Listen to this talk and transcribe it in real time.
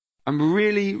I'm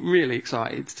really, really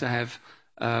excited to have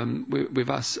with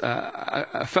us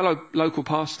a fellow local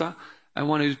pastor and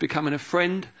one who's becoming a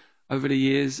friend over the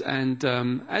years. And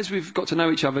as we've got to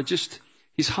know each other, just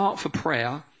his heart for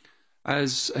prayer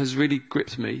has really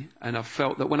gripped me. And I've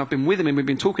felt that when I've been with him and we've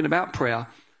been talking about prayer,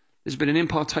 there's been an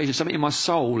impartation, something in my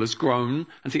soul has grown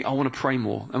and think, I want to pray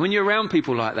more. And when you're around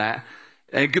people like that,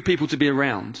 they're good people to be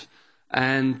around.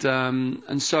 And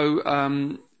so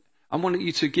I want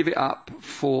you to give it up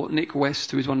for Nick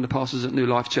West, who is one of the pastors at New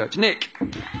Life Church. Nick.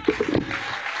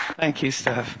 Thank you,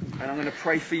 Steph. And I'm going to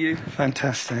pray for you.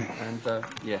 Fantastic. And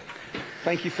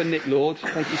thank you for Nick, Lord.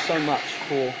 Thank you so much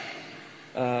for,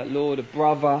 Lord, a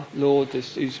brother, Lord,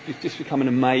 who's just becoming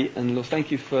a mate. And Lord, thank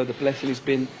you for the blessing he's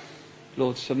been,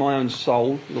 Lord, to my own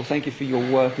soul. Lord, thank you for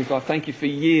your work. And God, thank you for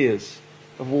years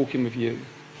of walking with you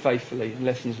faithfully and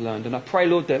lessons learned. And I pray,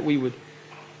 Lord, that we would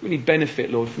really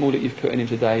benefit, Lord, from all that you've put in him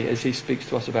today as he speaks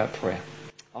to us about prayer.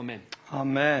 Amen.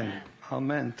 Amen.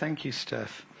 Amen. Thank you,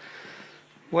 Steph.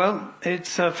 Well,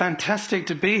 it's fantastic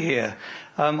to be here.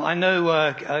 I know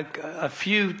a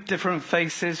few different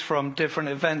faces from different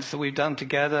events that we've done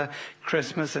together,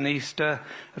 Christmas and Easter,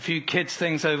 a few kids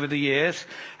things over the years.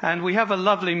 And we have a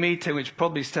lovely meeting, which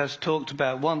probably Steph's talked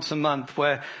about, once a month,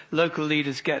 where local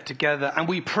leaders get together and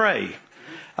we pray.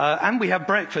 And we have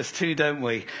breakfast too, don't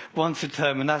we? Once a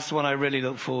term, and that's the one I really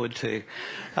look forward to.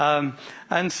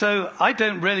 And so I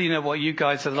don't really know what you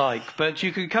guys are like, but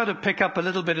you can kind of pick up a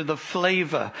little bit of the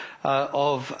flavour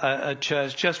of a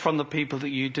church just from the people that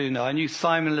you do know. I knew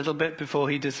Simon a little bit before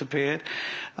he disappeared,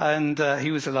 and he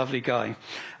was a lovely guy.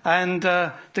 And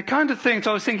the kind of things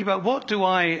I was thinking about, what do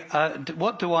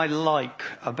I like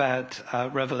about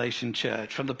Revelation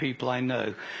Church from the people I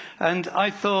know? And I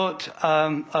thought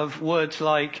of words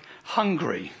like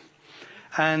hungry.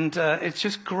 And it's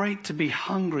just great to be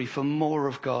hungry for more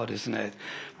of God, isn't it?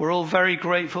 We're all very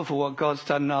grateful for what God's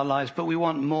done in our lives, but we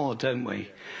want more, don't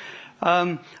we?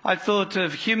 I thought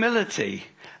of humility.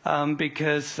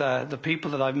 Because the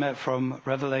people that I've met from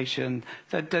Revelation,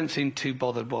 they don't seem too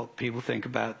bothered what people think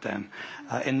about them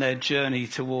in their journey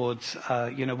towards,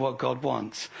 what God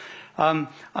wants.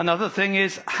 Another thing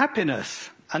is happiness.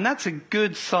 And that's a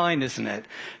good sign, isn't it?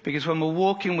 Because when we're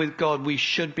walking with God, we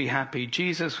should be happy.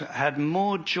 Jesus had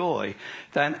more joy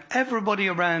than everybody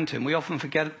around him. We often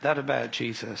forget that about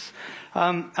Jesus.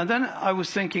 And then I was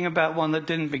thinking about one that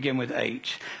didn't begin with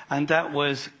H, and that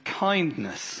was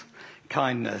kindness.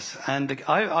 Kindness. And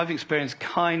I've experienced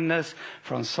kindness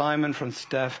from Simon, from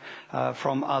Steph,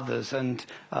 from others. And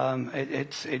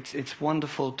it's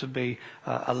wonderful to be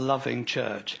a loving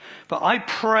church. But I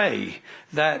pray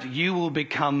that you will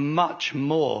become much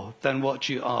more than what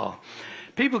you are.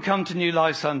 People come to New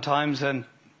Life sometimes and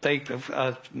they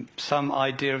have some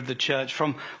idea of the church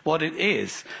from what it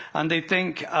is. And they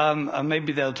think, and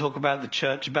maybe they'll talk about the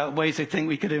church, about ways they think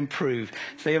we could improve.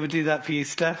 Do they ever do that for you,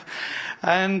 Steph?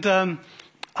 And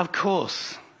of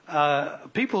course,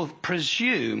 people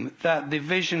presume that the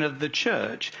vision of the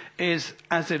church is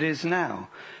as it is now.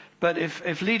 But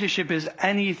if leadership is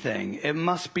anything, it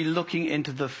must be looking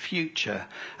into the future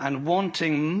and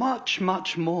wanting much,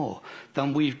 much more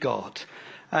than we've got.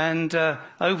 And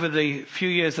over the few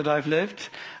years that I've lived,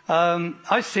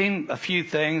 I've seen a few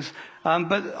things.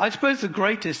 But I suppose the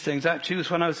greatest things actually was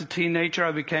when I was a teenager.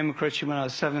 I became a Christian when I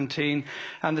was 17.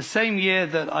 And the same year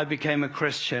that I became a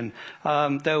Christian,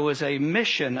 there was a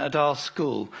mission at our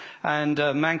school. And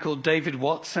a man called David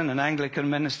Watson, an Anglican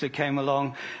minister, came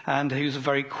along. And he was a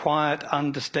very quiet,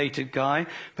 understated guy.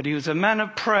 But he was a man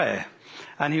of prayer.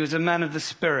 And he was a man of the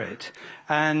Spirit.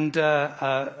 And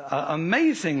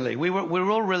amazingly, we were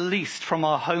all released from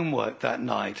our homework that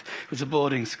night. It was a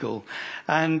boarding school.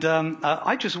 And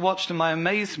I just watched to my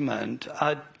amazement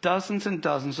dozens and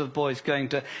dozens of boys going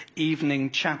to evening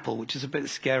chapel, which is a bit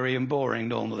scary and boring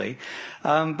normally.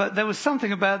 But there was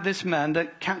something about this man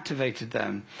that captivated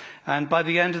them. And by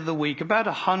the end of the week, about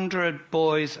 100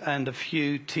 boys and a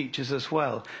few teachers as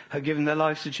well had given their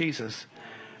lives to Jesus.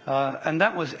 And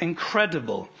that was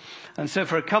incredible. And so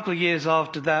for a couple of years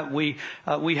after that, we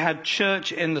had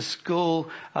church in the school.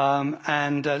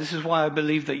 And this is why I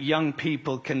believe that young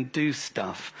people can do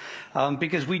stuff.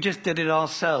 Because we just did it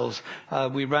ourselves.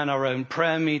 We ran our own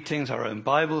prayer meetings, our own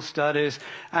Bible studies.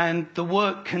 And the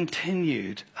work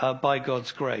continued by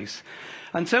God's grace.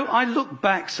 And so I look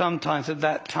back sometimes at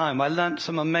that time. I learnt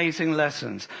some amazing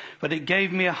lessons. But it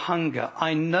gave me a hunger.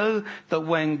 I know that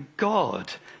when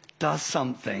God does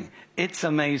something. It's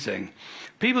amazing.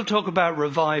 People talk about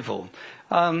revival.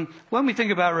 When we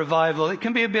think about revival, it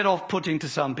can be a bit off-putting to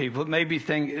some people. Maybe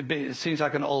it seems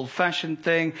like an old-fashioned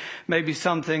thing, maybe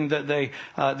something that they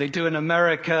do in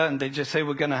America, and they just say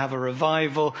we're going to have a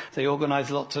revival. They organize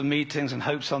lots of meetings and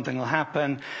hope something will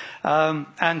happen.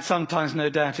 And sometimes, no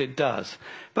doubt, it does.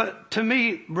 But to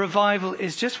me, revival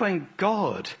is just when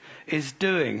God is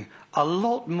doing a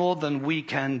lot more than we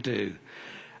can do.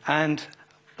 And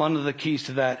one of the keys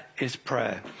to that is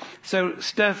prayer. So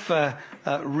Steph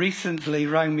recently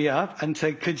rang me up and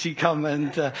said, could you come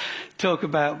and talk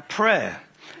about prayer?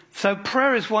 So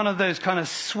prayer is one of those kind of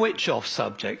switch-off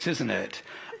subjects, isn't it?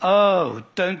 Oh,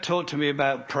 don't talk to me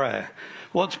about prayer.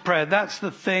 What's prayer? That's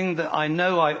the thing that I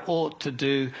know I ought to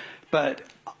do, but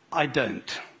I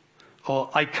don't, or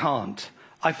I can't.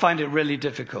 I find it really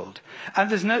difficult.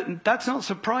 And that's not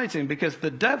surprising, because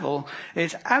the devil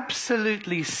is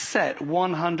absolutely set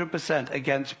 100%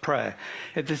 against prayer.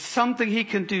 If there's something he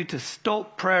can do to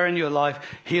stop prayer in your life,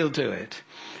 he'll do it.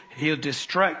 He'll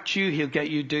distract you. He'll get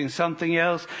you doing something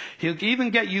else. He'll even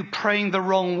get you praying the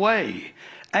wrong way.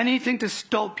 Anything to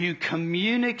stop you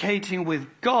communicating with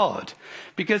God,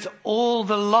 because all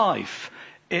the life,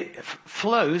 it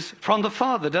flows from the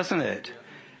Father, doesn't it?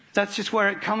 That's just where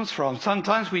it comes from.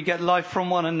 Sometimes we get life from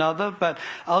one another, but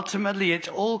ultimately it's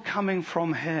all coming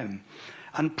from him.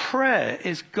 And prayer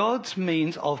is God's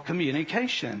means of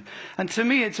communication. And to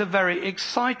me, it's a very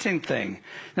exciting thing.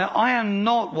 Now, I am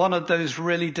not one of those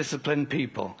really disciplined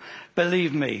people.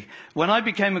 Believe me, when I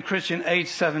became a Christian age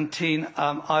 17,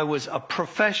 I was a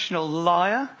professional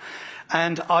liar.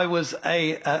 And I was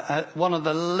one of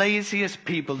the laziest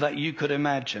people that you could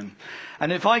imagine.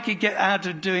 And if I could get out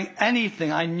of doing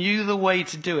anything, I knew the way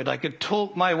to do it. I could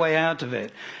talk my way out of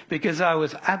it, because I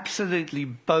was absolutely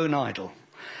bone idle.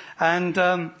 And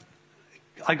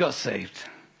I got saved.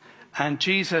 And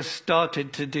Jesus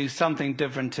started to do something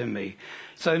different in me.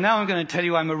 So now I'm going to tell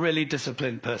you I'm a really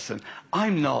disciplined person.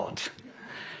 I'm not.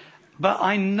 But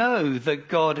I know that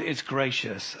God is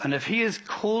gracious. And if he has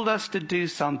called us to do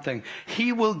something,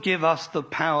 he will give us the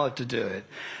power to do it.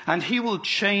 And he will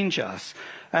change us.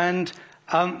 And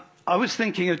I was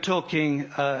thinking of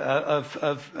talking,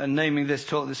 of naming this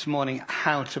talk this morning,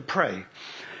 How to Pray.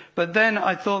 But then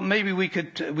I thought maybe we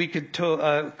could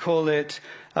call it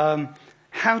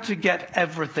How to Get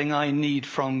Everything I Need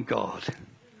from God.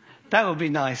 That would be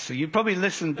nicer. You'd probably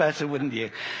listen better, wouldn't you?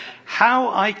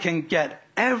 How I can get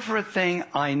everything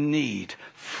I need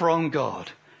from God.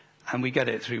 And we get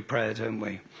it through prayer, don't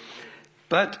we?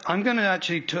 But I'm going to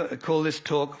actually call this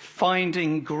talk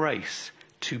Finding Grace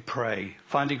to Pray.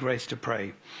 Finding Grace to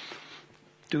Pray.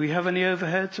 Do we have any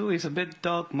overheads? Oh, he's a bit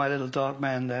dark, my little dark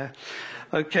man there.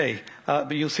 Okay,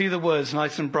 but you'll see the words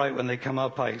nice and bright when they come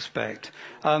up, I expect.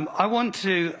 I want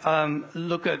to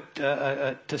look at,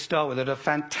 to start with, at a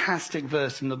fantastic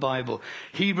verse in the Bible.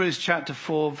 Hebrews chapter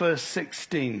 4, verse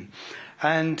 16.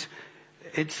 And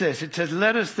it's this. It says,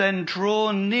 let us then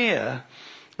draw near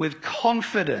with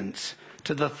confidence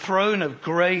to the throne of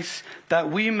grace, that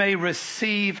we may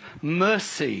receive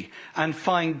mercy and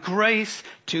find grace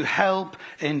to help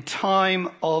in time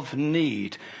of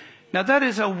need. Now that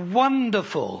is a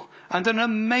wonderful and an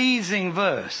amazing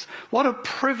verse. What a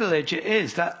privilege it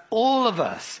is that all of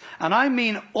us, and I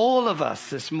mean all of us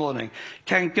this morning,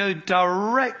 can go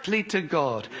directly to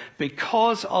God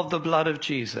because of the blood of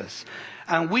Jesus.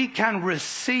 And we can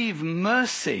receive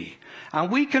mercy, and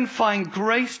we can find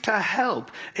grace to help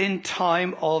in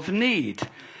time of need.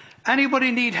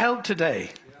 Anybody need help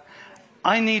today?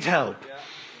 I need help.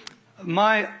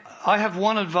 I have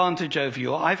one advantage over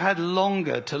you. I've had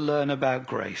longer to learn about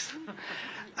grace.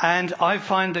 And I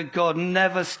find that God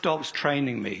never stops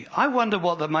training me. I wonder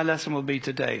what my lesson will be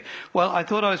today. Well, I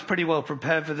thought I was pretty well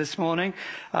prepared for this morning.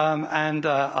 And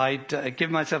I'd give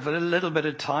myself a little bit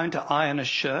of time to iron a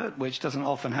shirt, which doesn't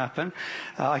often happen.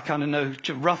 I kind of know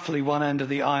roughly one end of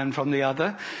the iron from the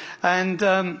other. And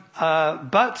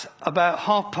but about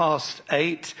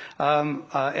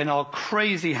 8:30, in our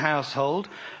crazy household,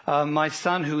 my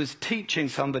son, who is teaching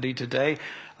somebody today,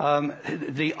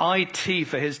 the IT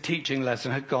for his teaching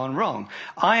lesson had gone wrong.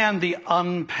 I am the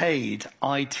unpaid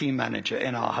IT manager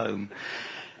in our home.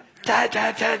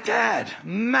 Dad,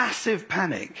 massive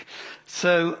panic.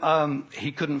 So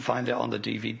he couldn't find it on the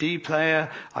DVD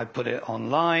player. I put it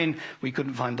online. We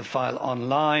couldn't find the file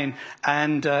online.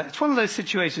 And it's one of those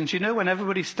situations, when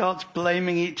everybody starts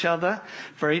blaming each other.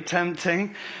 Very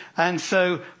tempting. And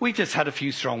so we just had a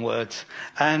few strong words.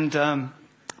 And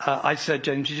I said,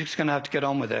 James, you're just going to have to get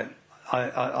on with it.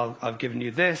 I've given you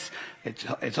this.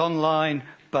 It's online,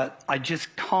 but I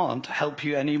just can't help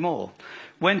you anymore.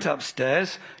 went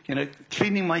upstairs,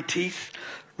 cleaning my teeth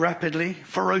rapidly,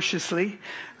 ferociously.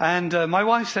 And my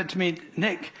wife said to me,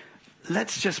 Nick,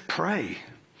 let's just pray.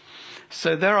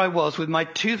 So there I was with my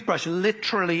toothbrush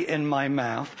literally in my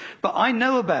mouth. But I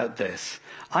know about this.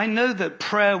 I know that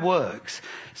prayer works.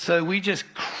 So we just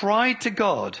cried to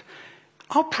God.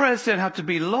 Our prayers don't have to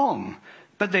be long,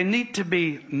 but they need to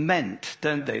be meant,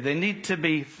 don't they? They need to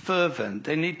be fervent.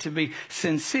 They need to be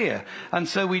sincere. And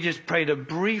so we just prayed a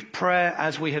brief prayer,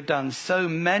 as we have done so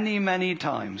many, many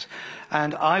times.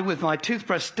 And I, with my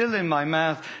toothbrush still in my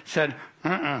mouth, said,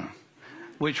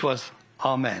 which was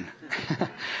Amen.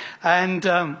 And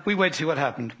we waited to see what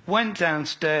happened. Went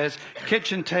downstairs,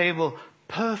 kitchen table,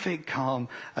 perfect calm,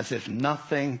 as if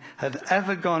nothing had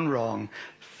ever gone wrong.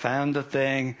 Found the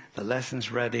thing, the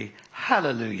lesson's ready.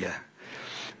 Hallelujah.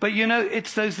 But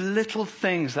it's those little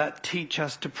things that teach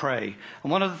us to pray.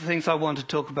 And one of the things I want to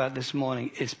talk about this morning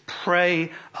is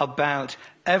pray about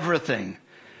everything.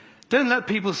 Don't let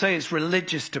people say it's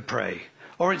religious to pray,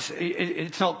 or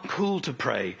it's not cool to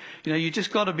pray. You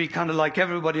just got to be kind of like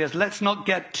everybody else. Let's not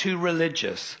get too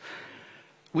religious.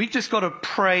 We've just got to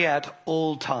pray at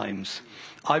all times.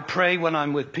 I pray when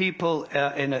I'm with people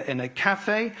in a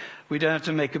cafe. We don't have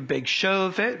to make a big show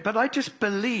of it, but I just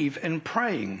believe in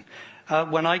praying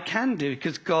when I can do,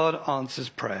 because God answers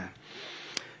prayer.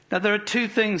 Now, there are two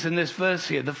things in this verse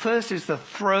here. The first is the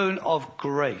throne of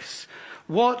grace.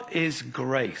 What is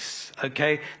grace?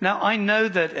 Okay. Now, I know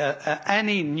that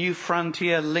any New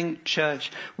Frontier linked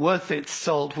church worth its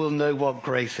salt will know what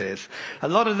grace is. A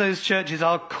lot of those churches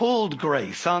are called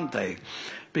grace, aren't they?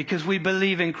 Because we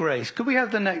believe in grace. Could we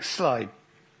have the next slide?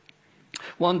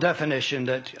 One definition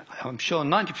that I'm sure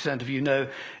 90% of you know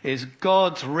is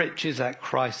God's riches at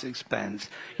Christ's expense.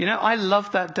 I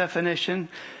love that definition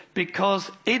because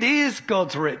it is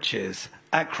God's riches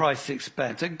at Christ's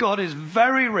expense. And God is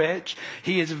very rich,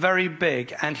 he is very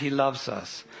big, and he loves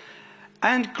us.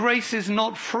 And grace is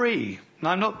not free.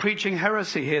 Now, I'm not preaching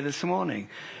heresy here this morning,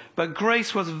 but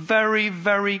grace was very,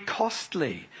 very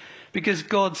costly because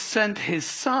God sent his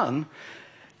son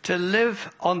to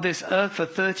live on this earth for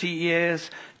 30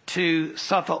 years, to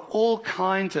suffer all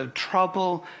kinds of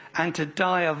trouble, and to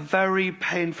die a very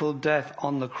painful death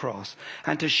on the cross,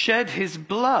 and to shed his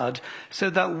blood so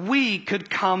that we could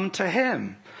come to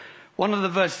him. One of the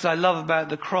verses I love about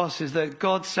the cross is that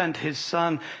God sent his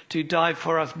son to die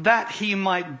for us, that he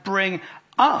might bring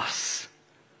us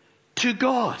to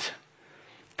God.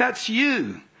 That's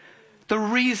you. The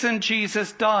reason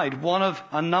Jesus died, one of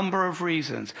a number of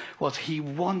reasons, was he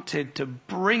wanted to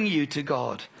bring you to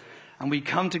God. And we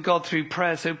come to God through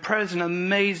prayer. So prayer is an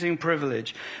amazing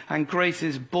privilege. And grace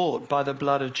is bought by the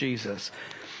blood of Jesus.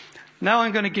 Now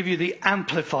I'm going to give you the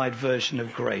amplified version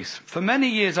of grace. For many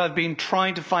years I've been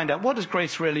trying to find out, what does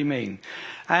grace really mean?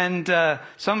 And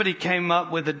somebody came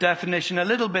up with a definition a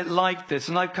little bit like this,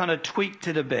 and I've kind of tweaked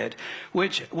it a bit,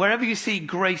 which wherever you see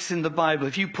grace in the Bible,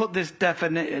 if you put this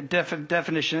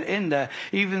definition in there,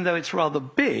 even though it's rather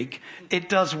big, it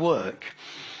does work.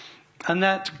 And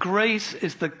that grace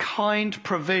is the kind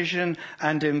provision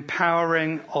and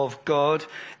empowering of God,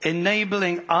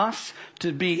 enabling us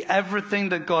to be everything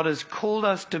that God has called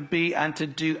us to be and to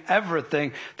do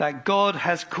everything that God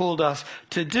has called us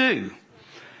to do.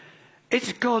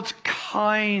 It's God's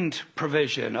kind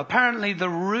provision. Apparently the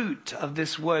root of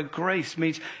this word grace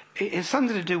means it's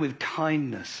something to do with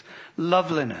kindness,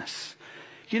 loveliness.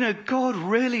 God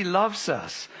really loves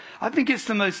us. I think it's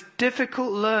the most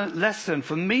difficult lesson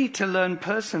for me to learn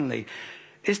personally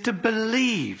is to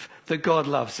believe that God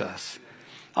loves us.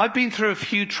 I've been through a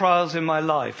few trials in my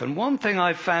life, and one thing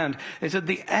I found is at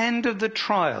the end of the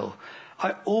trial,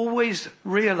 I always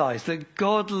realized that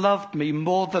God loved me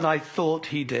more than I thought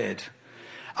he did.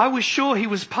 I was sure he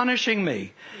was punishing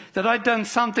me, that I'd done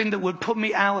something that would put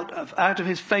me out of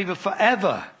his favor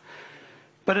forever.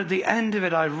 But at the end of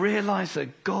it, I realized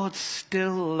that God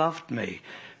still loved me.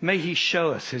 May he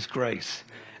show us his grace.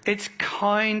 It's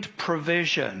kind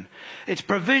provision. It's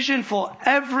provision for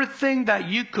everything that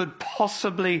you could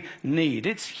possibly need.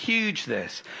 It's huge,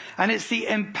 this. And it's the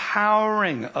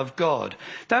empowering of God.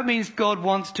 That means God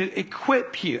wants to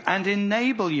equip you and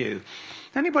enable you.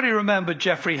 Anybody remember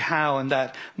Geoffrey Howe and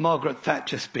that Margaret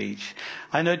Thatcher speech?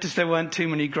 I noticed there weren't too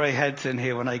many grey heads in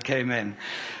here when I came in.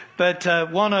 But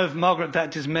one of Margaret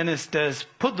Thatcher's ministers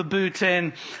put the boot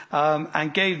in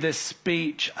and gave this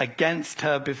speech against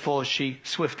her before she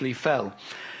swiftly fell.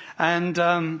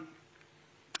 And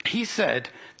he said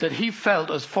that he felt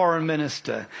as foreign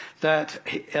minister that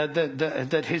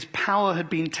his power had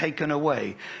been taken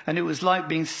away. And it was like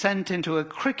being sent into a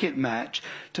cricket match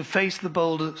to face the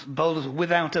bowlers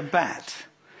without a bat.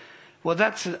 Well,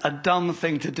 that's a dumb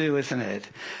thing to do, isn't it?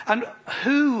 And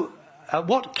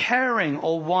what caring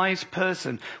or wise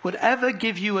person would ever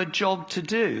give you a job to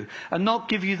do and not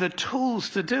give you the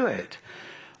tools to do it?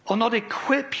 Or not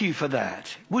equip you for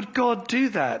that? Would God do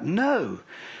that? No.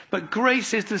 But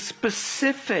grace is the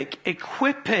specific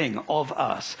equipping of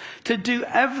us to do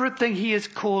everything he has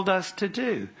called us to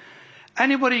do.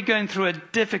 Anybody going through a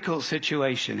difficult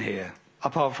situation here,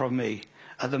 apart from me,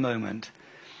 at the moment?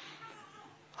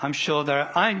 I'm sure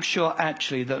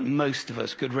actually that most of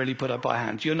us could really put up our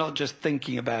hands. You're not just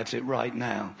thinking about it right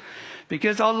now.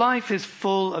 Because our life is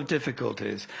full of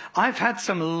difficulties. I've had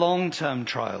some long-term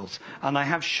trials, and I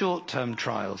have short-term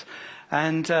trials.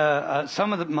 And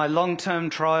some of my long-term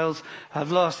trials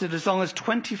have lasted as long as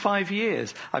 25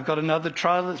 years. I've got another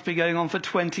trial that's been going on for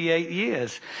 28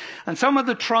 years. And some of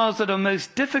the trials that are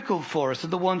most difficult for us are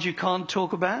the ones you can't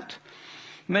talk about.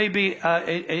 Maybe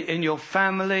in your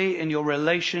family, in your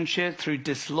relationship, through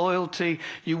disloyalty,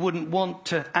 you wouldn't want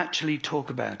to actually talk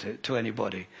about it to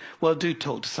anybody. Well, do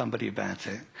talk to somebody about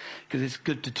it, because it's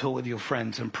good to talk with your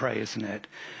friends and pray, isn't it?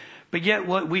 But yet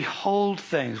we hold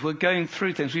things, we're going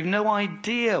through things. We've no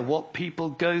idea what people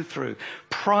go through.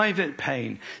 Private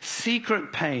pain,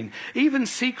 even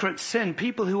secret sin.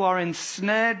 People who are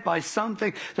ensnared by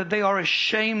something that they are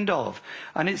ashamed of,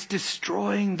 and it's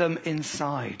destroying them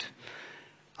inside.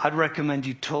 I'd recommend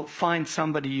you find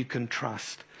somebody you can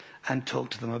trust and talk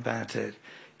to them about it.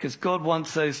 Because God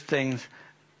wants those things.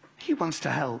 He wants to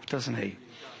help, doesn't he?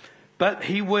 But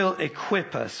he will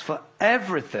equip us for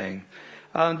everything.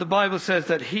 The Bible says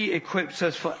that he equips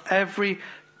us for every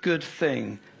good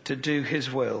thing to do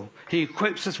his will. He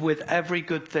equips us with every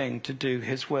good thing to do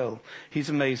his will. He's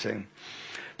amazing.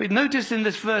 But notice in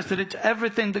this verse that it's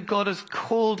everything that God has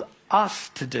called us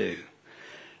to do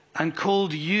and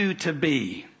called you to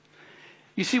be.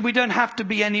 You see, we don't have to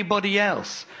be anybody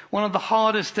else. One of the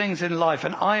hardest things in life,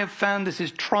 and I have found this, is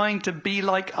trying to be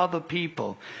like other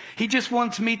people. He just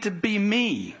wants me to be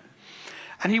me.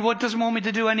 And he doesn't want me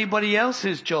to do anybody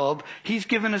else's job. He's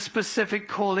given a specific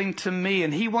calling to me,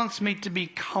 and he wants me to be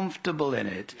comfortable in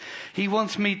it. He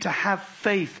wants me to have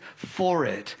faith for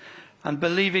it. And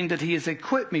believing that he has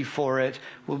equipped me for it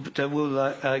will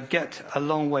get a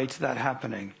long way to that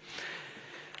happening.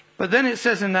 But then it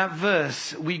says in that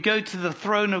verse, we go to the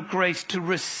throne of grace to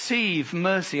receive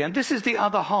mercy. And this is the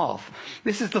other half.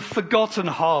 This is the forgotten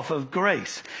half of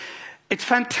grace. It's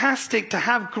fantastic to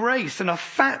have grace and a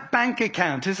fat bank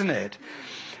account, isn't it?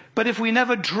 But if we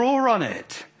never draw on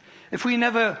it, if we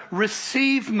never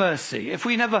receive mercy, if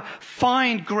we never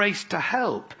find grace to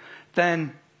help,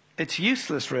 then it's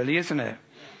useless really, isn't it?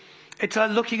 It's like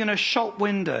looking in a shop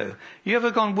window. You ever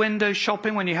gone window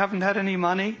shopping when you haven't had any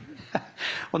money?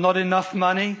 Or not enough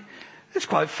money? It's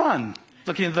quite fun.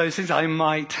 Looking at those things I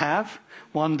might have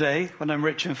one day when I'm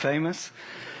rich and famous.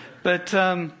 But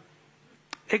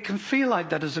it can feel like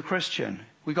that as a Christian.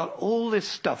 We've got all this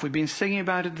stuff. We've been singing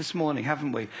about it this morning,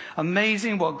 haven't we?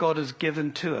 Amazing what God has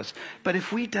given to us. But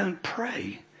if we don't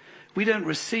pray, we don't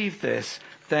receive this,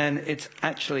 then it's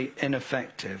actually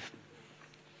ineffective.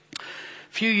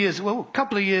 A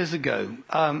couple of years ago,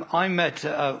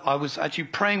 I was actually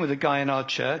praying with a guy in our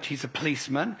church. He's a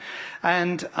policeman.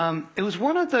 And it was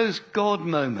one of those God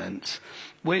moments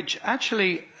which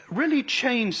actually really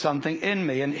changed something in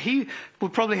me. And he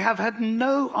would probably have had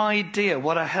no idea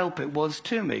what a help it was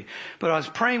to me. But I was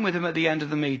praying with him at the end of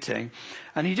the meeting.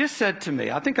 And he just said to me,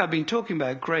 I think I've been talking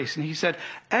about grace. And he said,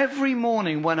 every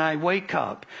morning when I wake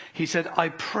up, he said, I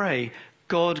pray,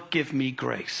 God give me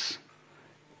grace.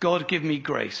 God give me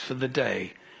grace for the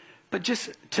day. But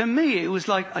just to me, it was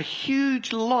like a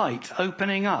huge light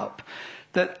opening up,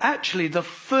 that actually the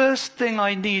first thing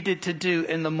I needed to do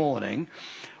in the morning,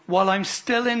 while I'm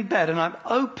still in bed and I'm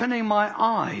opening my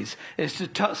eyes, is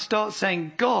to start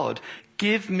saying, God,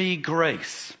 give me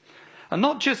grace. And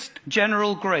not just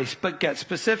general grace, but get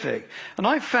specific. And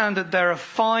I found that there are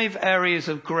 5 areas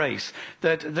of grace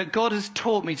that God has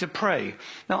taught me to pray.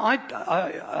 Now,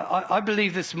 I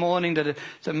believe this morning that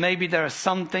maybe there are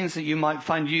some things that you might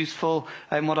find useful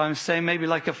in what I'm saying. Maybe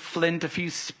like a flint, a few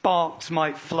sparks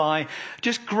might fly.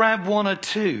 Just grab 1 or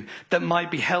 2 that might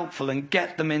be helpful and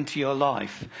get them into your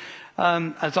life.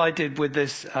 As I did with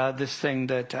this thing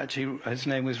that actually, his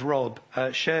name was Rob,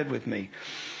 shared with me.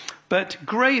 But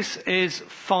grace is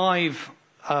 5,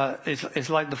 is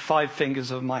like the 5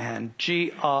 fingers of my hand,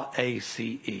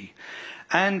 G-R-A-C-E.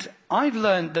 And I've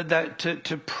learned that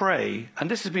to pray,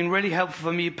 and this has been really helpful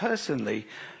for me personally,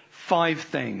 5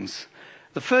 things.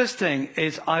 The first thing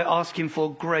is I ask him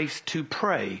for grace to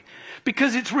pray,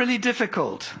 because it's really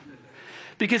difficult.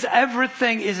 Because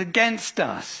everything is against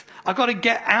us. I've got to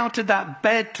get out of that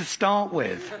bed to start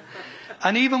with.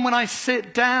 And even when I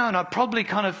sit down, I probably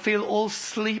kind of feel all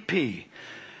sleepy.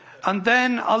 And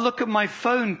then I'll look at my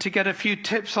phone to get a few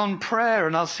tips on prayer,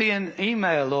 and I'll see an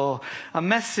email or a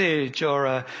message or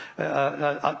a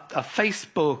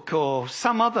Facebook or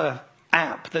some other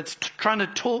app that's trying to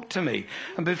talk to me.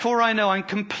 And before I know, I'm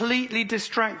completely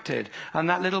distracted, and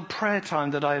that little prayer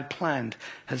time that I had planned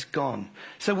has gone.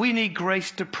 So we need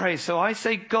grace to pray. So I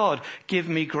say, God, give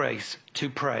me grace to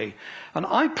pray. And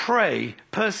I pray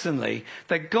personally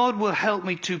that God will help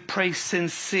me to pray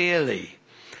sincerely.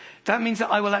 That means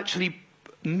that I will actually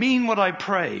mean what I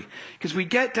pray. Because we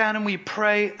get down and we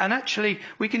pray, and actually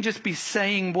we can just be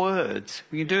saying words.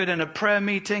 We can do it in a prayer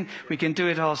meeting. We can do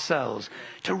it ourselves.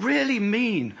 To really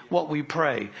mean what we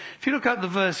pray. If you look at the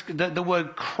verse, the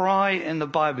word cry in the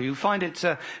Bible, you find it's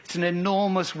an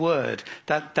enormous word,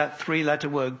 that 3-letter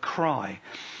word cry.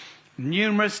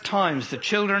 Numerous times the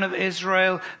children of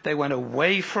Israel, they went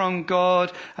away from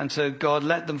God, and so God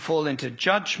let them fall into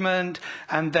judgment,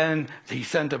 and then he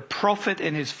sent a prophet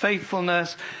in his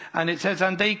faithfulness, and it says,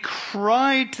 and they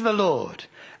cried to the Lord,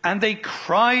 and they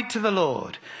cried to the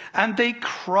Lord, and they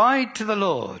cried to the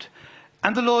Lord,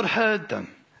 and the Lord heard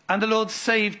them, and the Lord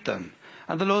saved them.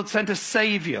 And the Lord sent a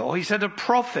savior, or he sent a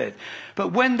prophet.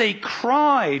 But when they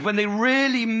cried, when they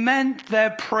really meant their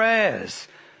prayers,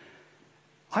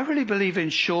 I really believe in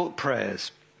short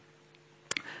prayers.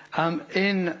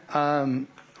 In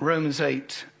Romans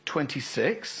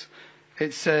 8:26,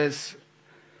 it says,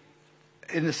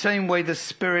 in the same way the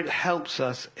Spirit helps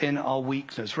us in our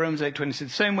weakness. Romans 8:26, the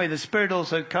same way the Spirit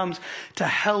also comes to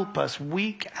help us,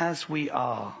 weak as we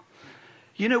are.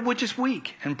 You know, we're just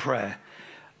weak in prayer.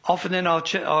 Often in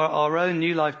our own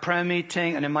New Life prayer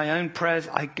meeting and in my own prayers,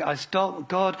 I start,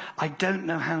 God, I don't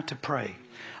know how to pray.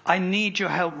 I need your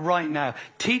help right now.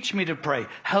 Teach me to pray.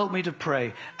 Help me to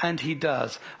pray. And he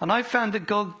does. And I found that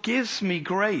God gives me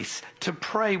grace to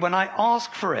pray when I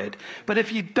ask for it. But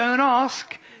if you don't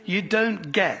ask, you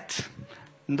don't get.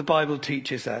 And the Bible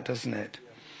teaches that, doesn't it?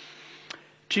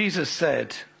 Jesus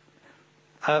said,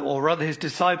 or rather his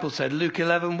disciples said, Luke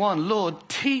 11:1, Lord,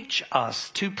 teach us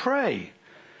to pray.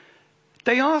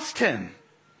 They asked him.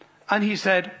 And he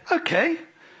said, okay,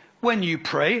 when you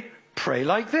pray, pray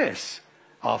like this.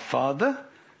 Our Father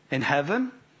in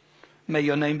heaven, may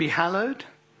your name be hallowed.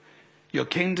 Your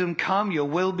kingdom come, your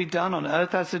will be done on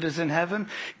earth as it is in heaven.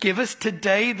 Give us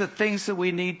today the things that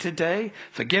we need today.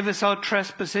 Forgive us our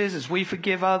trespasses as we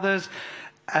forgive others.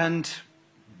 And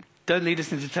don't lead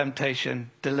us into temptation.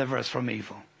 Deliver us from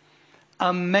evil.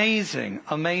 Amazing,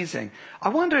 amazing. I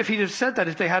wonder if he'd have said that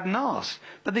if they hadn't asked.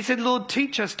 But they said, Lord,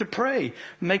 teach us to pray.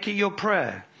 Make it your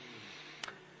prayer.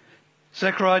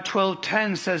 Zechariah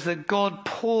 12:10 says that God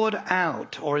poured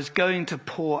out, or is going to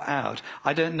pour out.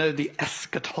 I don't know the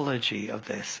eschatology of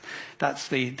this. That's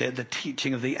the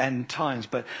teaching of the end times.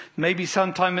 But maybe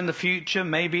sometime in the future,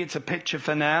 maybe it's a picture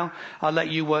for now. I'll let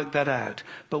you work that out.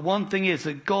 But one thing is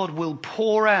that God will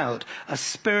pour out a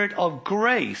spirit of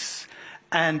grace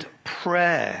and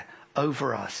prayer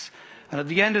over us. And at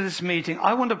the end of this meeting,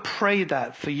 I want to pray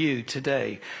that for you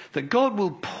today, that God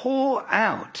will pour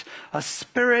out a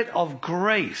spirit of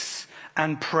grace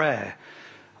and prayer.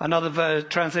 Another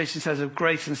translation says of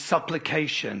grace and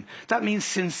supplication. That means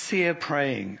sincere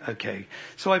praying, okay?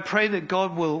 So I pray that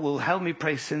God will help me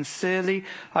pray sincerely.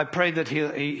 I pray that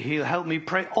he'll help me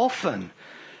pray often.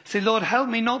 Say, Lord, help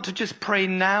me not to just pray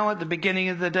now at the beginning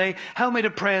of the day. Help me to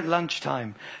pray at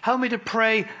lunchtime. Help me to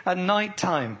pray at night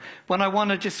time when I want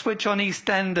to just switch on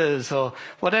EastEnders or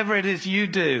whatever it is you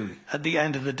do at the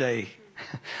end of the day.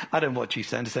 I don't watch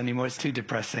EastEnders anymore. It's too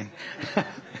depressing.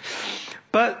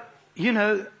 But, you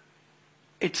know,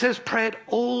 it says pray at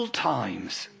all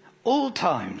times. All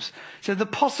times. So the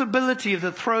possibility of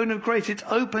the throne of grace, it's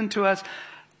open to us.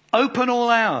 Open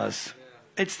all hours.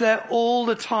 It's there all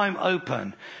the time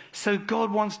open. So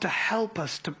God wants to help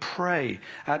us to pray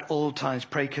at all times,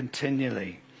 pray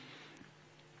continually.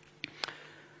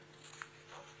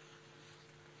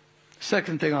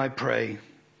 Second thing I pray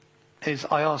is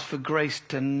I ask for grace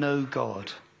to know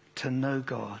God, to know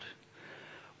God.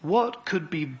 What could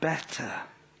be better?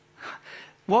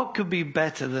 What could be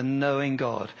better than knowing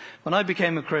God? When I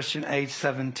became a Christian age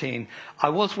 17, I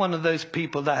was one of those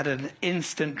people that had an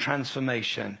instant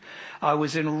transformation. I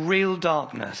was in real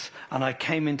darkness and I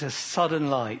came into sudden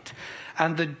light.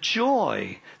 And the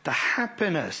joy, the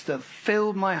happiness that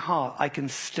filled my heart, I can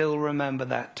still remember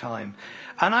that time.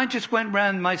 And I just went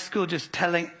round my school just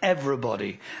telling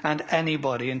everybody and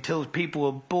anybody until people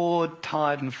were bored,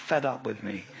 tired and fed up with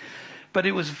me. but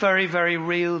it was very, very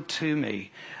real to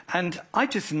me. And I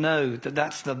just know that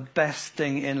that's the best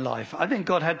thing in life. I think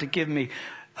God had to give me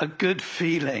a good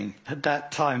feeling at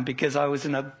that time because I was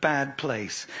in a bad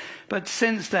place. But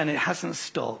since then, it hasn't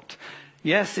stopped.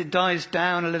 Yes, it dies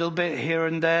down a little bit here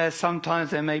and there.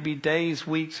 Sometimes there may be days,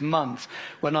 weeks, months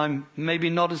when I'm maybe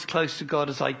not as close to God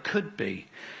as I could be.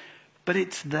 But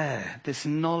it's there, this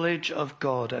knowledge of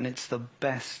God, and it's the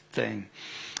best thing.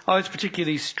 I was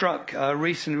particularly struck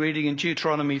recent reading in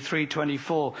Deuteronomy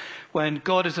 3:24 when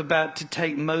God is about to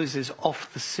take Moses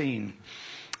off the scene.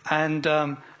 And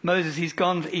Moses, he's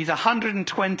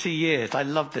 120 years. I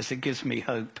love this. It gives me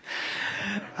hope.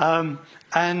 Right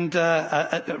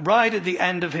at the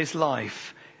end of his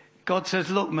life, God says,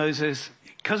 look, Moses,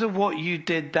 because of what you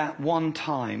did that one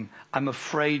time, I'm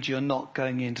afraid you're not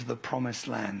going into the promised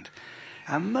land.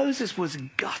 And Moses was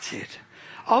gutted.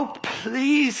 Oh,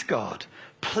 please, God,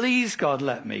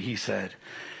 let me, he said.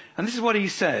 And this is what he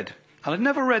said. And I'd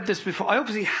never read this before. I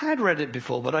obviously had read it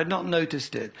before, but I'd not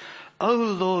noticed it. Oh,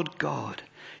 Lord God,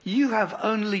 you have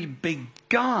only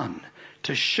begun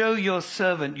to show your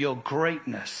servant your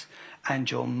greatness and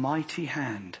your mighty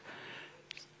hand.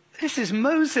 This is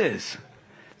Moses.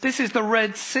 This is the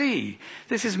Red Sea.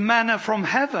 This is manna from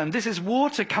heaven. This is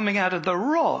water coming out of the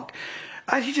rock.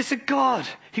 And he just said, God,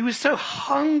 he was so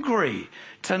hungry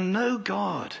to know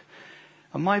God.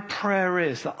 And my prayer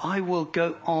is that I will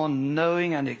go on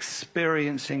knowing and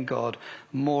experiencing God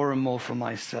more and more for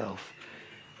myself.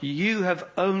 You have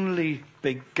only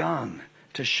begun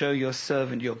to show your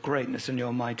servant your greatness and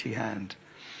your mighty hand.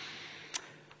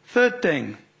 Third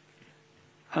thing,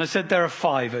 and I said there are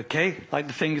 5, okay? Like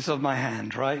the fingers of my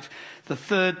hand, right? The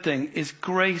third thing is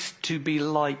grace to be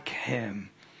like him.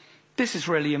 This is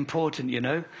really important, you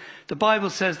know. The Bible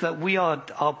says that we are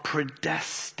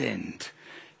predestined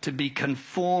to be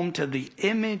conformed to the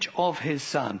image of his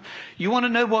Son. You want to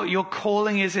know what your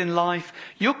calling is in life?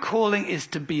 Your calling is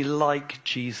to be like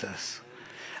Jesus.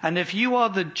 And if you are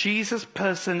the Jesus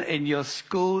person in your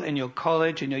school, in your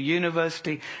college, in your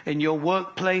university, in your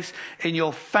workplace, in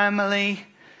your family,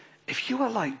 if you are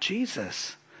like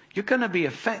Jesus, you're going to be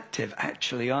effective,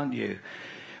 actually, aren't you?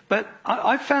 But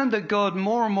I found that God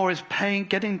more and more is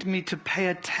getting me to pay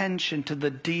attention to the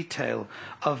detail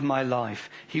of my life.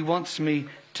 He wants me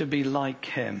to be like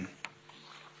him.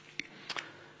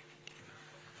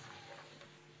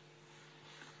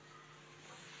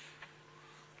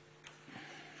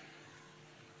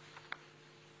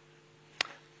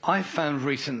 I found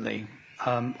recently,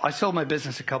 I sold my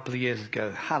business a couple of years ago.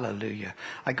 Hallelujah.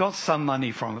 I got some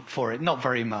money for it, not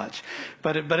very much,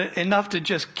 but enough to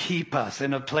just keep us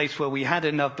in a place where we had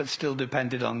enough but still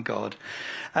depended on God.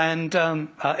 And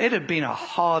it had been a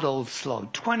hard old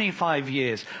slog, 25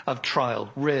 years of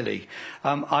trial, really.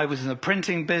 I was in the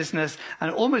printing business,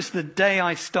 and almost the day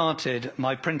I started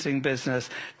my printing business,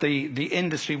 the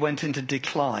industry went into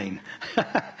decline.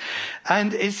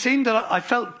 And it seemed that I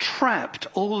felt trapped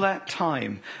all that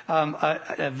time.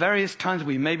 At various times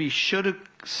we maybe should have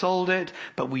sold it,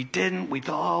 but we didn't. We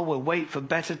thought, we'll wait for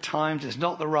better times. It's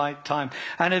not the right time.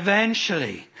 And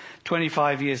eventually,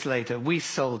 25 years later, we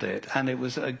sold it, and it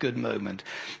was a good moment.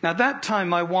 Now, that time,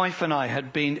 my wife and I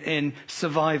had been in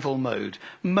survival mode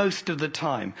most of the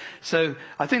time. So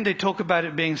I think they talk about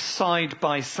it being side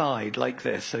by side like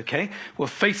this, okay? We're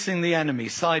facing the enemy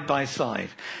side by side.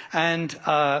 And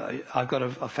I've got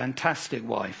a fantastic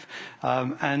wife.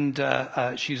 And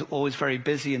she's always very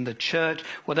busy in the church.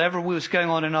 Whatever was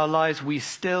going on in our lives,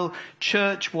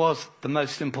 church was the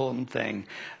most important thing.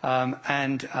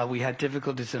 And we had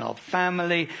difficulties in our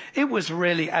family. It was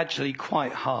really actually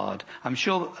quite hard. I'm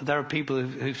sure there are people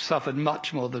who've suffered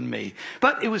much more than me,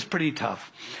 but it was pretty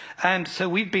tough. And so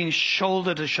we've been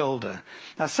shoulder to shoulder.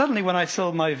 Now suddenly when I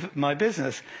sold my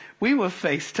business, we were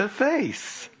face to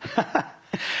face.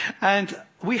 And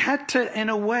we had to, in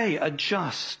a way,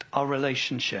 adjust our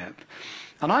relationship.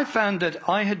 And I found that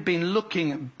I had been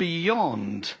looking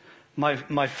beyond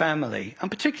my family, and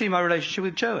particularly my relationship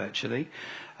with Joe, actually.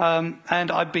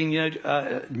 And I've been,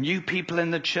 new people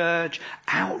in the church,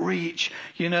 outreach,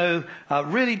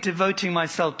 really devoting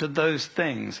myself to those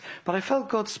things. But I felt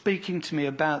God speaking to me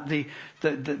about the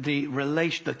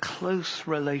close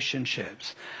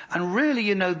relationships. And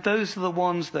really, those are the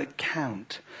ones that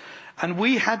count. And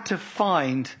we had to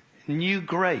find new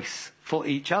grace for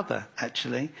each other,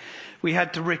 actually. We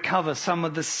had to recover some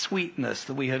of the sweetness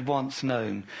that we had once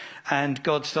known. And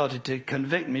God started to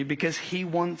convict me because he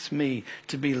wants me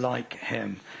to be like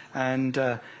him. And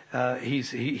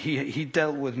he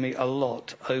dealt with me a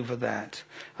lot over that.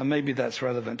 And maybe that's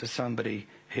relevant to somebody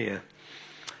here.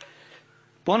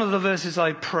 One of the verses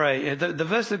I pray, the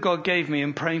verse that God gave me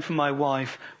in praying for my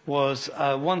wife was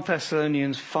 1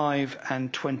 Thessalonians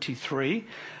 5:23.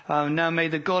 Now may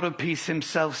the God of peace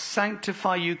himself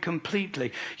sanctify you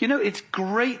completely. You know, it's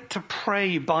great to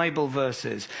pray Bible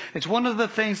verses. It's one of the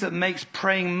things that makes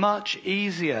praying much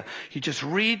easier. You just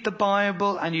read the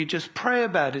Bible and you just pray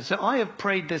about it. So I have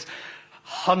prayed this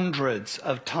hundreds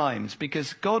of times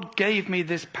because God gave me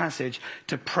this passage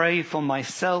to pray for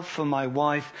myself, for my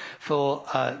wife, for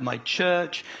my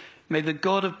church. May the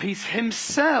God of peace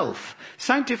himself,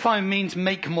 sanctify means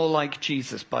make more like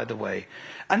Jesus, by the way.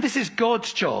 And this is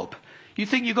God's job. You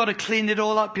think you've got to clean it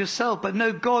all up yourself, but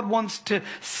no, God wants to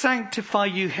sanctify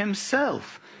you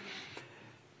himself.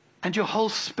 And your whole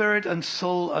spirit and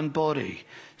soul and body.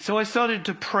 So I started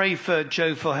to pray for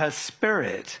Jo for her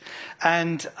spirit.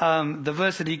 And the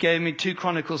verse that he gave me, 2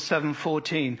 Chronicles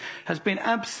 7:14, has been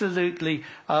absolutely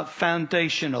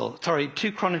foundational. Sorry,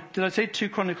 did I say 2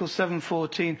 Chronicles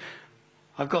 7:14?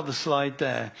 I've got the slide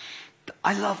there.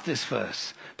 I love this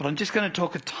verse, but I'm just going to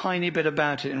talk a tiny bit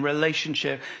about it in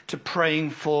relationship to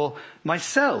praying for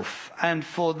myself and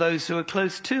for those who are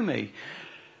close to me.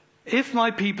 If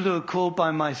my people who are called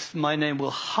by my name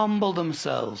will humble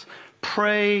themselves,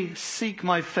 pray, seek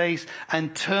my face,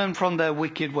 and turn from their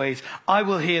wicked ways, I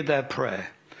will hear their prayer.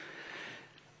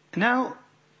 Now,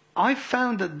 I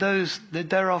found that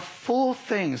there are 4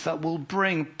 things that will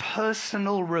bring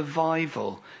personal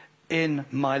revival in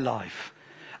my life.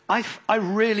 I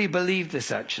really believe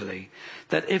this, actually,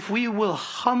 that if we will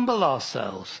humble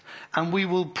ourselves and we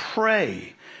will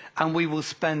pray and we will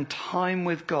spend time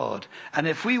with God, and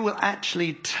if we will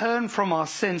actually turn from our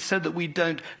sins so that we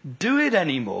don't do it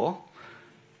anymore,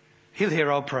 he'll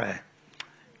hear our prayer.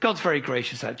 God's very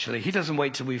gracious, actually. He doesn't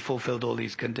wait till we've fulfilled all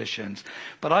these conditions.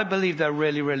 But I believe they're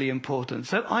really, really important.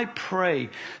 So I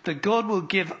pray that God will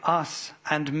give us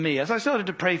and me. As I started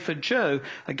to pray for Jo,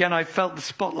 again, I felt the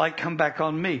spotlight come back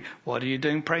on me. What are you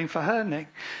doing praying for her, Nick?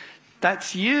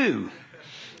 That's you.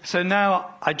 So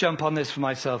now I jump on this for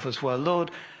myself as well. Lord,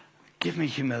 give me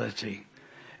humility.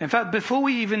 In fact, before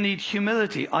we even need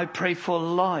humility, I pray for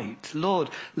light. Lord,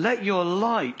 let your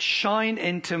light shine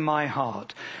into my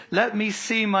heart. Let me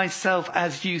see myself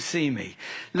as you see me.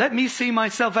 Let me see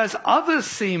myself as others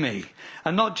see me,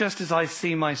 and not just as I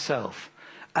see myself.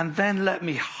 And then let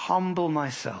me humble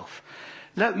myself.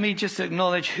 Let me just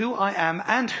acknowledge who I am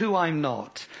and who I'm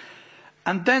not.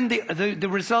 And then the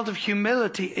result of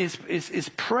humility is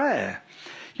prayer.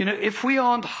 You know, if we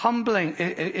aren't humbling,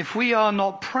 if we are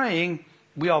not praying,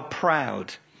 we are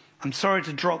proud. I'm sorry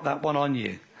to drop that one on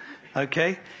you.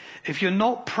 Okay? If you're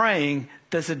not praying,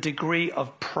 there's a degree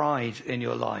of pride in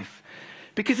your life.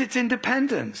 Because it's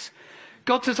independence.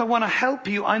 God says, I want to help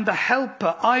you. I'm the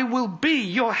helper. I will be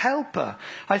your helper.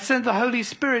 I sent the Holy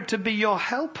Spirit to be your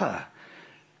helper.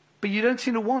 But you don't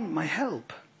seem to want my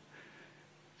help.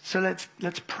 So let's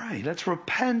pray. Let's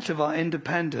repent of our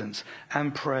independence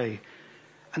and pray.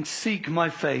 And seek my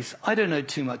face. I don't know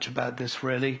too much about this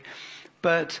really.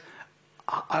 But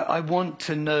I want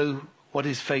to know what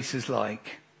his face is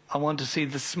like. I want to see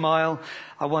the smile.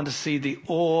 I want to see the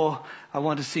awe. I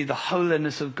want to see the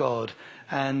holiness of God.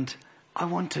 And I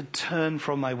want to turn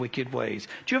from my wicked ways.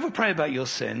 Do you ever pray about your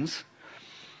sins?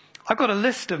 I've got a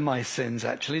list of my sins,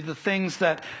 actually, the things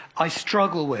that I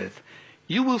struggle with.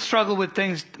 You will struggle with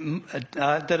things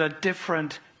that are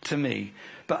different to me.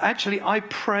 But actually, I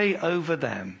pray over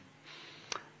them.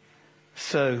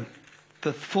 So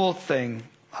the 4th thing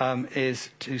is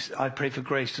I pray for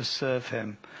grace to serve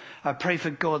him. I pray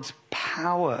for God's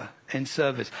power in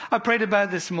service. I prayed about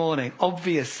this morning,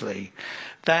 obviously,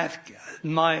 that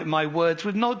my words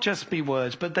would not just be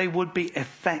words, but they would be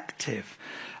effective.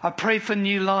 I pray for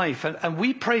new life. And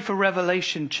we pray for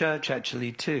Revelation Church,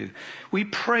 actually, too. We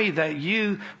pray that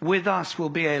you, with us, will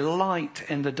be a light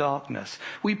in the darkness.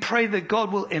 We pray that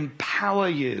God will empower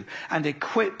you and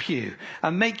equip you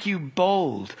and make you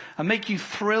bold and make you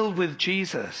thrilled with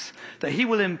Jesus. That he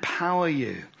will empower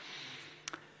you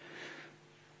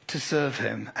to serve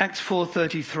him. Acts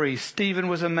 4:33, Stephen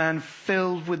was a man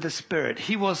filled with the Spirit.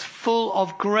 He was full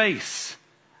of grace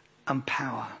and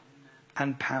power.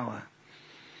 And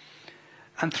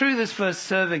through this verse,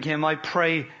 serving him, I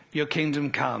pray your kingdom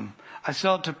come. I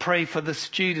start to pray for the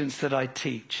students that I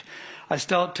teach. I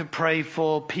start to pray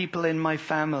for people in my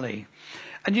family.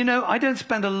 And you know, I don't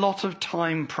spend a lot of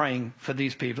time praying for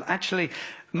these people. Actually,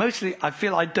 mostly I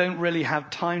feel I don't really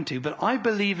have time to, but I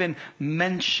believe in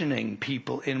mentioning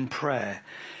people in prayer.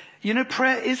 You know,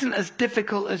 prayer isn't as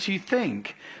difficult as you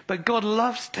think, but God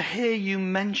loves to hear you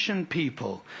mention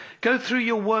people. Go through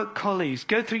your work colleagues,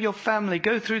 go through your family,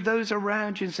 go through those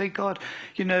around you and say, God,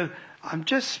 you know, I'm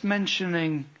just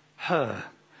mentioning her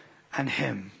and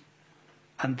him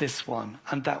and this one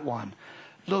and that one.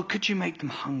 Lord, could you make them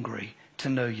hungry to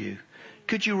know you?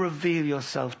 Could you reveal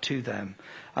yourself to them?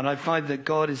 And I find that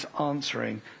God is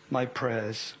answering my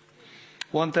prayers.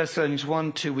 1 Thessalonians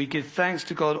 1:2, we give thanks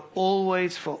to God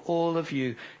always for all of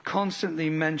you, constantly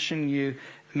mentioning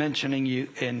you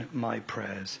in my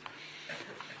prayers.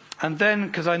 And then,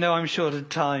 because I know I'm short of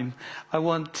time, I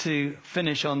want to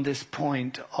finish on this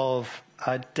point of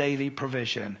daily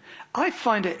provision. I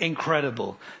find it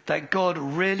incredible that God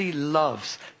really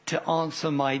loves to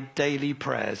answer my daily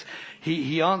prayers.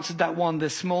 He answered that one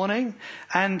this morning,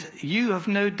 and you have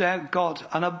no doubt got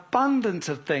an abundance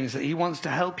of things that he wants to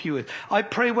help you with. I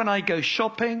pray when I go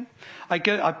shopping. I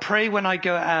pray when I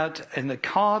go out in the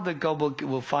car that God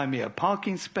will find me a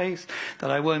parking space,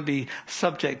 that I won't be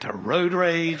subject to road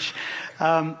rage.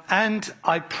 And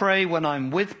I pray when I'm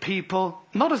with people,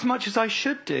 not as much as I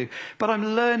should do, but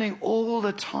I'm learning all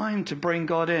the time to bring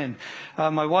God in.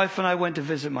 My wife and I went to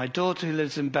visit my daughter who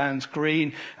lives in Bounds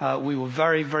Green. We were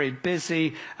very, very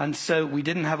busy, and so we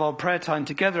didn't have our prayer time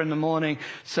together in the morning.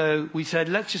 So we said,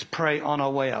 let's just pray on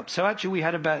our way up. So actually we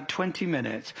had about 20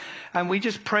 minutes, and we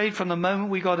just prayed from the moment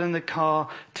we got in the car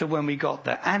to when we got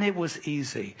there. And it was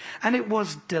easy, and it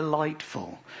was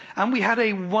delightful. And we had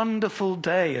a wonderful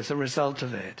day as a result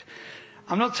of it.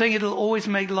 I'm not saying it'll always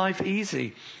make life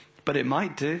easy, but it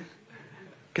might do,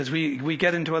 because we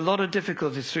get into a lot of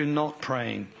difficulties through not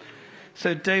praying.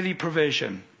 So daily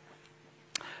provision.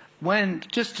 When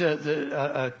just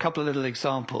a couple of little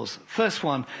examples. First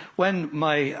one, when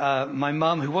my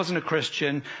mum, who wasn't a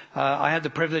Christian, I had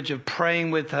the privilege of praying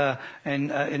with her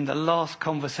in the last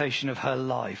conversation of her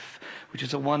life, which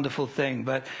is a wonderful thing.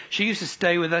 But she used to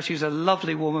stay with us. She was a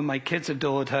lovely woman. My kids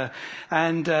adored her,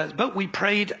 but we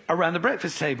prayed around the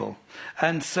breakfast table,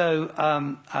 and so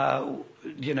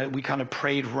we kind of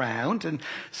prayed round. And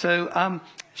so,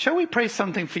 shall we pray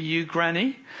something for you,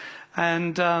 Granny?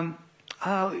 And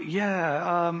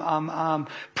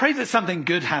pray that something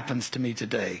good happens to me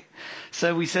today.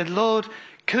 So we said, Lord,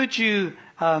 could you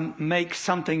make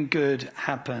something good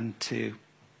happen to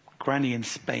Granny in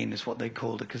Spain, is what they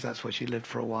called her, because that's where she lived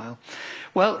for a while.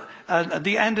 Well, at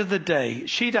the end of the day,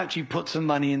 she'd actually put some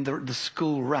money in the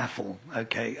school raffle,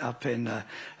 up in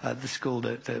the school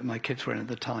that my kids were in at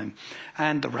the time.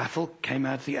 And the raffle came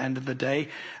out at the end of the day,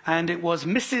 and it was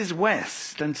Mrs.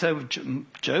 West. And so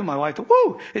Joe, my wife, thought,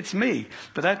 whoa, it's me.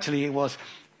 But actually it was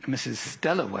Mrs.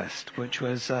 Stella West, which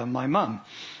was my mum.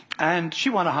 And she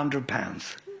won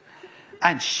 £100.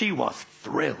 And she was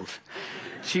thrilled.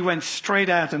 She went straight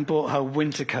out and bought her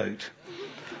winter coat.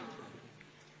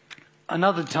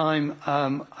 Another time,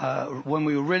 when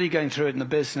we were really going through it in the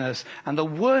business, and the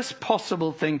worst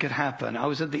possible thing could happen, I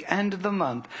was at the end of the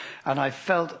month, and I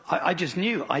felt, I just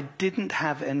knew I didn't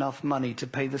have enough money to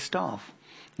pay the staff.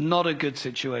 Not a good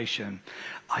situation.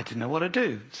 I didn't know what to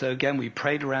do. So again, we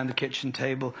prayed around the kitchen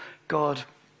table. God,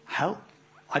 help.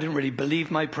 I didn't really believe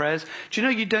my prayers. Do you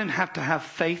know you don't have to have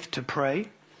faith to pray?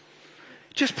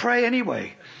 Just pray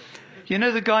anyway. You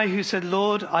know the guy who said,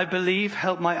 Lord, I believe,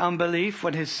 help my unbelief,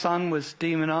 when his son was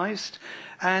demonized?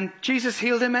 And Jesus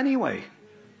healed him anyway.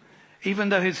 Even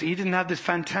though he didn't have this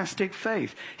fantastic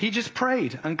faith. He just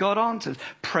prayed and God answered.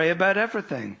 Pray about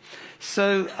everything.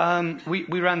 So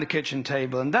we ran the kitchen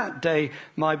table, and that day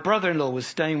my brother-in-law was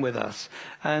staying with us.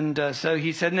 And so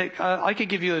he said, Nick, I could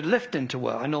give you a lift into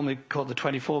work. I normally call the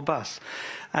 24 bus.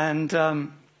 And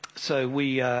so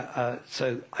I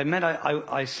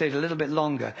stayed a little bit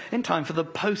longer in time for the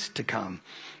post to come.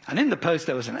 And in the post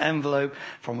there was an envelope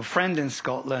from a friend in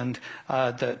Scotland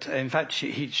that, in fact,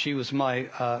 she was my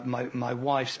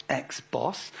wife's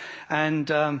ex-boss. And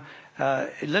a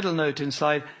little note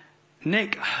inside,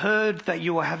 Nick, heard that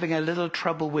you were having a little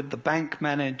trouble with the bank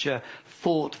manager,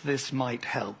 thought this might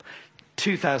help.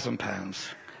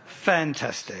 £2,000.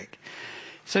 Fantastic.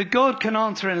 So God can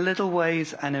answer in little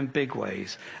ways and in big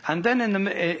ways. And then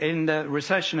in the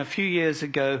recession a few years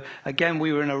ago, again,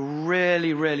 we were in a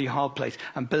really, really hard place.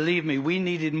 And believe me, we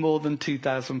needed more than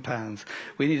 £2,000.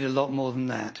 We needed a lot more than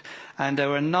that. And there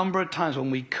were a number of times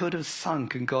when we could have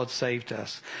sunk and God saved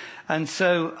us. And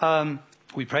so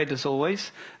we prayed as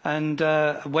always, and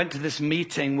went to this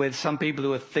meeting with some people who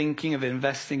were thinking of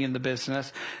investing in the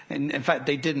business. In fact,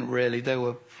 they didn't really. They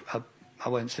were I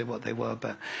won't say what they were,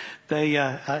 but they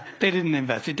didn't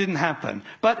invest. It didn't happen.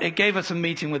 But it gave us a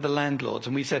meeting with the landlords,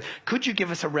 and we said, could you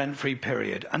give us a rent-free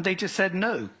period? And they just said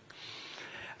no.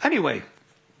 Anyway,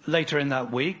 later in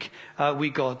that week, we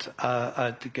got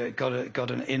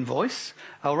an invoice,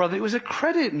 or rather it was a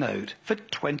credit note for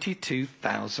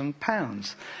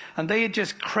 £22,000. And they had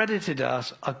just credited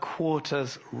us a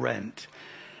quarter's rent.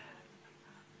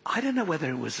 I don't know whether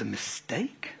it was a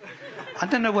mistake. I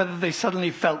don't know whether they suddenly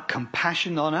felt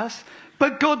compassion on us,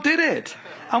 but God did it.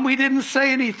 And we didn't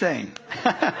say anything.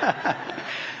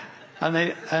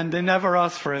 and they never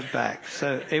asked for it back.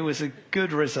 So it was a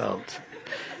good result.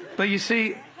 But you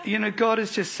see, God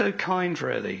is just so kind,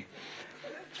 really.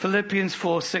 Philippians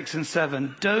 4, 6 and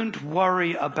 7. Don't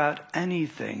worry about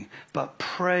anything, but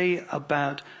pray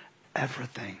about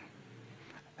everything.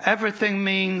 Everything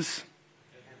means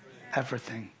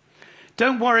everything.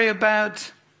 Don't worry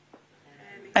about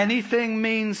anything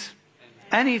means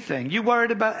anything. You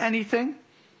worried about anything?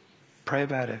 Pray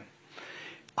about it.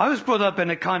 I was brought up in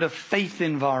a kind of faith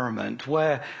environment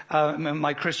where, in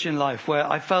my Christian life, where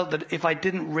I felt that if I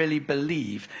didn't really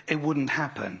believe, it wouldn't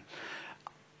happen.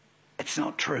 It's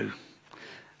not true.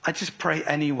 I just pray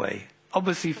anyway.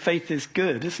 Obviously, faith is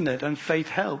good, isn't it? And faith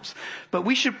helps. But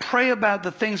we should pray about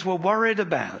the things we're worried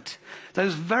about.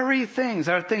 Those very things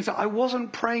are things that I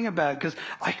wasn't praying about because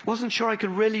I wasn't sure I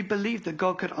could really believe that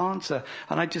God could answer.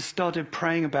 And I just started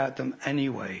praying about them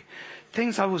anyway.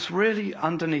 Things I was really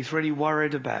underneath, really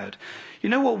worried about. You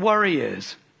know what worry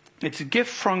is? It's a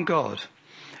gift from God.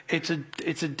 It's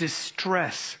a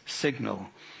distress signal.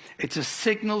 It's a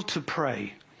signal to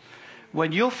pray.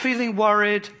 When you're feeling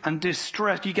worried and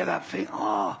distressed, you get that feeling,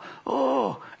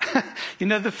 you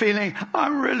know the feeling,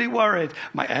 I'm really worried.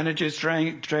 My energy is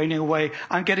draining away.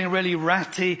 I'm getting really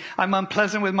ratty. I'm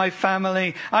unpleasant with my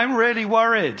family. I'm really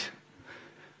worried.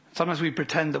 Sometimes we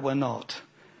pretend that we're not.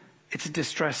 It's a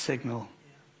distress signal.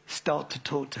 Start to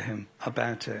talk to him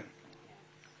about it.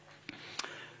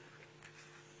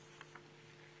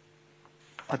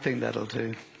 I think that'll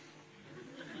do.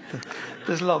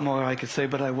 There's a lot more I could say,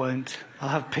 but I won't. I'll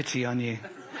have pity on you.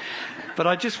 But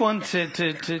I just want to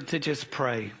just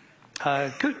pray.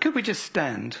 Could we just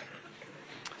stand?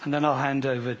 And then I'll hand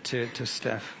over to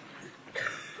Steph.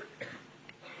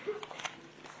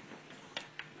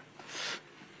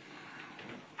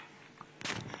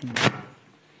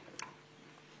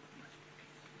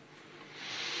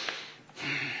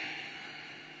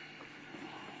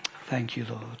 Thank you,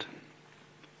 Lord.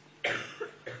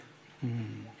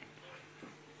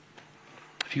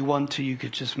 If you want to, you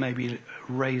could just maybe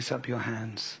raise up your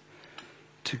hands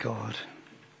to God.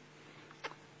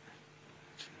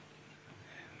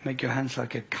 Make your hands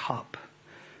like a cup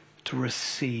to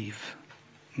receive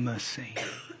mercy,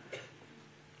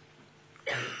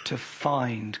 to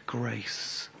find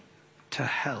grace, to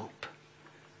help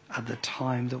at the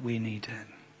time that we need it.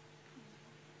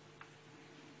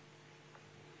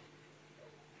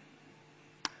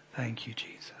 Thank you,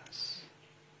 Jesus.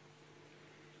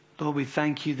 Lord, we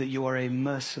thank you that you are a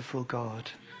merciful God,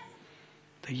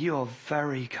 that you are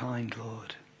very kind,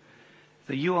 Lord,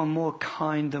 that you are more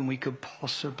kind than we could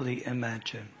possibly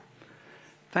imagine.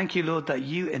 Thank you, Lord, that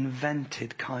you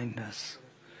invented kindness.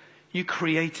 You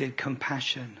created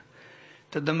compassion,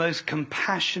 that the most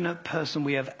compassionate person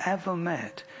we have ever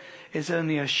met is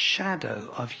only a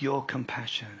shadow of your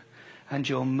compassion and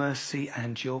your mercy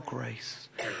and your grace.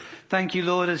 Thank you,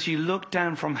 Lord, as you look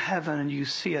down from heaven and you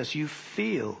see us, you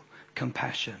feel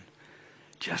compassion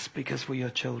just because we're your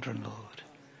children, Lord.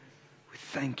 We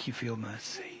thank you for your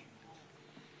mercy.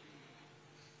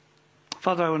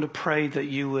 Father, I want to pray that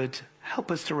you would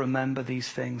help us to remember these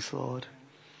things, Lord.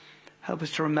 Help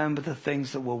us to remember the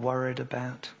things that we're worried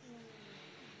about.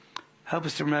 Help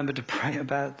us to remember to pray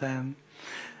about them.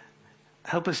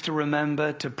 Help us to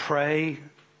remember to pray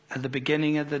at the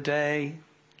beginning of the day,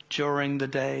 during the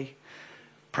day.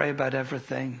 Pray about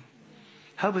everything.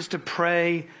 Help us to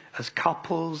pray as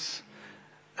couples,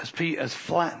 as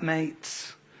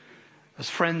flatmates, as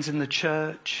friends in the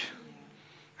church,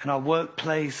 in our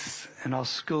workplace, in our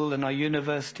school, in our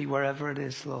university, wherever it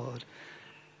is, Lord.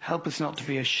 Help us not to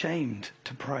be ashamed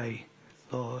to pray,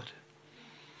 Lord.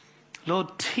 Lord,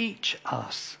 teach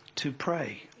us to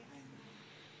pray.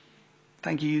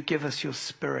 Thank you, you give us your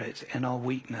Spirit in our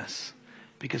weakness,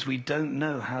 because we don't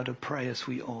know how to pray as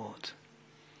we ought.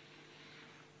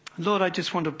 Lord, I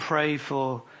just want to pray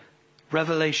for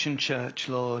Revelation Church,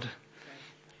 Lord,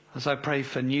 as I pray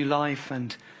for New Life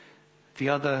and the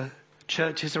other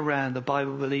churches around, the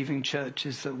Bible-believing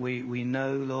churches that we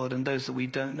know, Lord, and those that we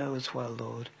don't know as well,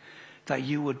 Lord, that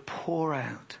you would pour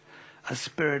out a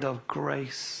spirit of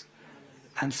grace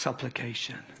and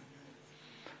supplication.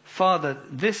 Father,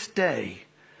 this day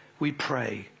we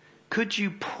pray, could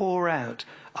you pour out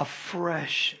a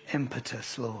fresh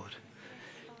impetus, Lord?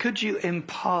 could you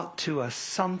impart to us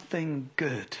something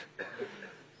good?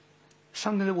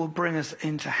 Something that will bring us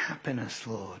into happiness,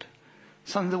 Lord.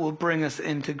 Something that will bring us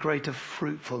into greater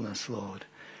fruitfulness, Lord.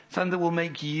 Something that will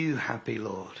make you happy,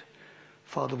 Lord.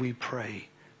 Father, we pray,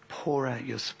 pour out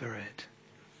your Spirit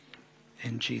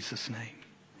in Jesus' name.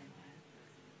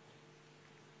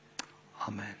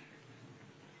 Amen.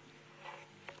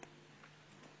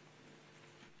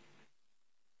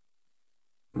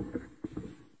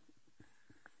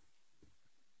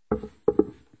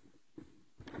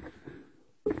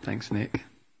 Thanks, Nick.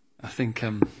 I think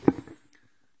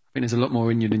there's a lot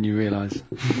more in you than you realise.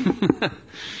 I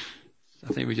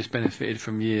think we just benefited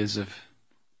from years of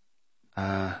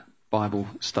Bible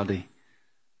study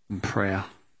and prayer,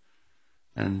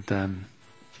 and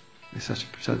it's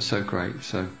so great.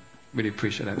 So really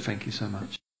appreciate that. Thank you so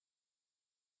much.